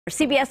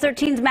CBS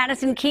 13's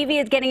Madisen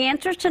Keavy is getting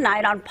answers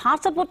tonight on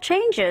possible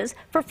changes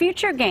for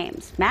future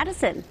games.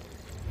 Madisen.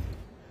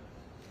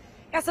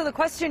 Yeah, so the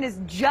question is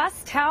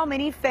just how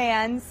many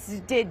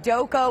fans did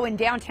DOCO and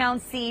downtown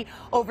see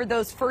over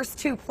those first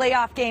two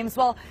playoff games?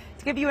 Well,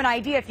 to give you an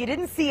idea, if you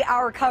didn't see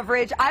our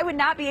coverage, I would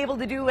not be able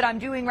to do what I'm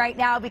doing right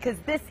now because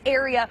this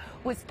area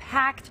was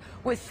packed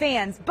with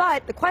fans.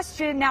 But the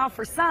question now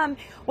for some,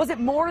 was it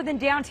more than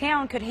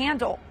downtown could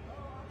handle?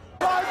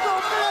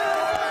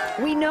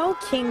 We know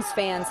Kings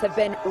fans have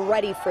been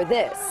ready for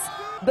this,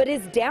 but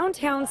is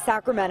downtown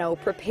Sacramento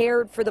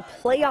prepared for the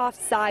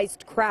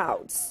playoff-sized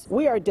crowds?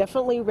 We are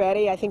definitely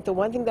ready. I think the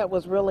one thing that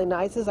was really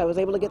nice is I was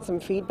able to get some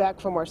feedback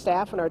from our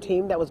staff and our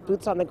team that was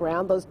boots on the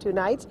ground those two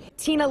nights.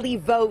 Tina Lee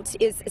Vogt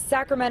is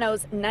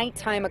Sacramento's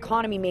nighttime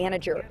economy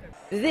manager.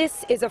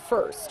 This is a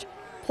first.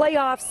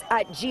 Playoffs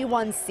at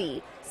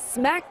G1C,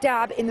 smack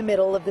dab in the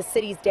middle of the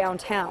city's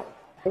downtown.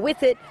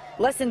 With it,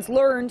 lessons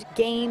learned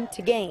game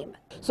to game.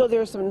 So there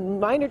are some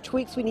minor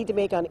tweaks we need to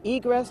make on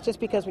egress, just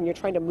because when you're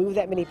trying to move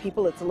that many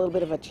people, it's a little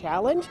bit of a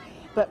challenge.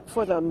 But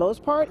for the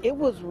most part, it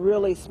was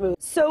really smooth.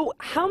 So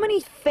how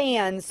many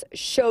fans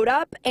showed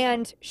up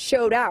and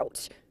showed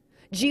out?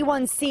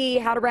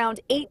 G1C had around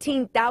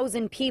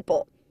 18,000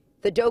 people.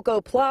 The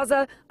DOCO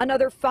Plaza,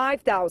 another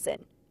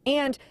 5,000.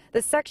 And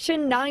the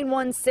Section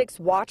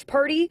 916 watch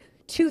party,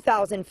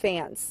 2,000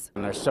 fans.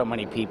 And there's so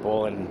many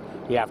people, and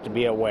you have to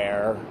be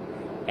aware.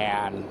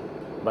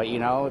 But you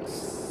know, it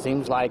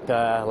seems like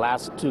the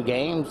last two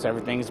games,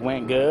 everything's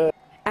went good.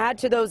 Add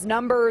to those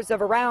numbers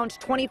of around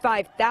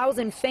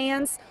 25,000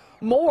 fans,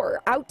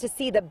 more out to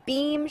see the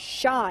beam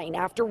shine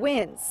after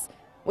wins,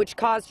 which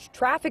caused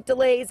traffic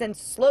delays and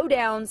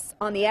slowdowns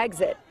on the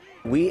exit.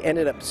 We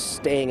ended up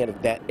staying in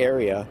that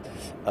area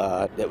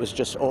that was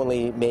just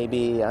only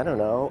maybe, I don't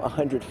know,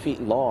 100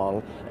 feet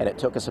long, and it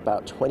took us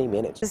about 20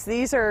 minutes.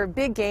 These are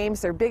big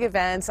games, they're big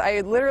events. I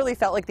literally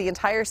felt like the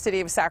entire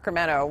city of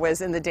Sacramento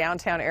was in the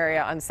downtown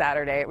area on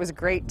Saturday. It was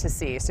great to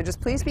see, so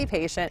just please be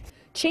patient.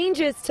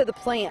 Changes to the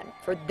plan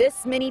for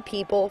this many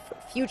people for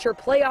future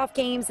playoff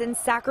games in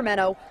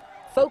Sacramento.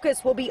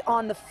 Focus will be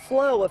on the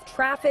flow of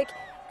traffic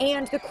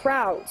and the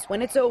crowds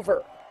when it's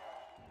over.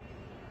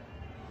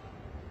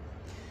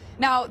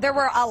 Now, there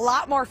were a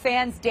lot more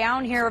fans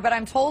down here, but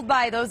I'm told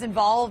by those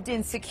involved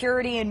in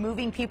security and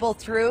moving people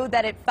through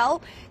that it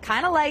felt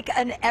kind of like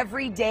an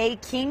everyday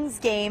Kings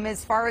game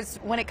as far as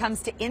when it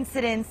comes to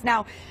incidents.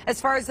 Now,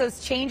 as far as those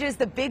changes,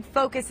 the big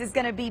focus is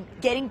going to be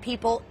getting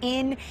people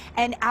in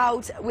and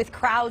out with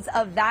crowds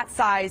of that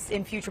size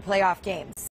in future playoff games.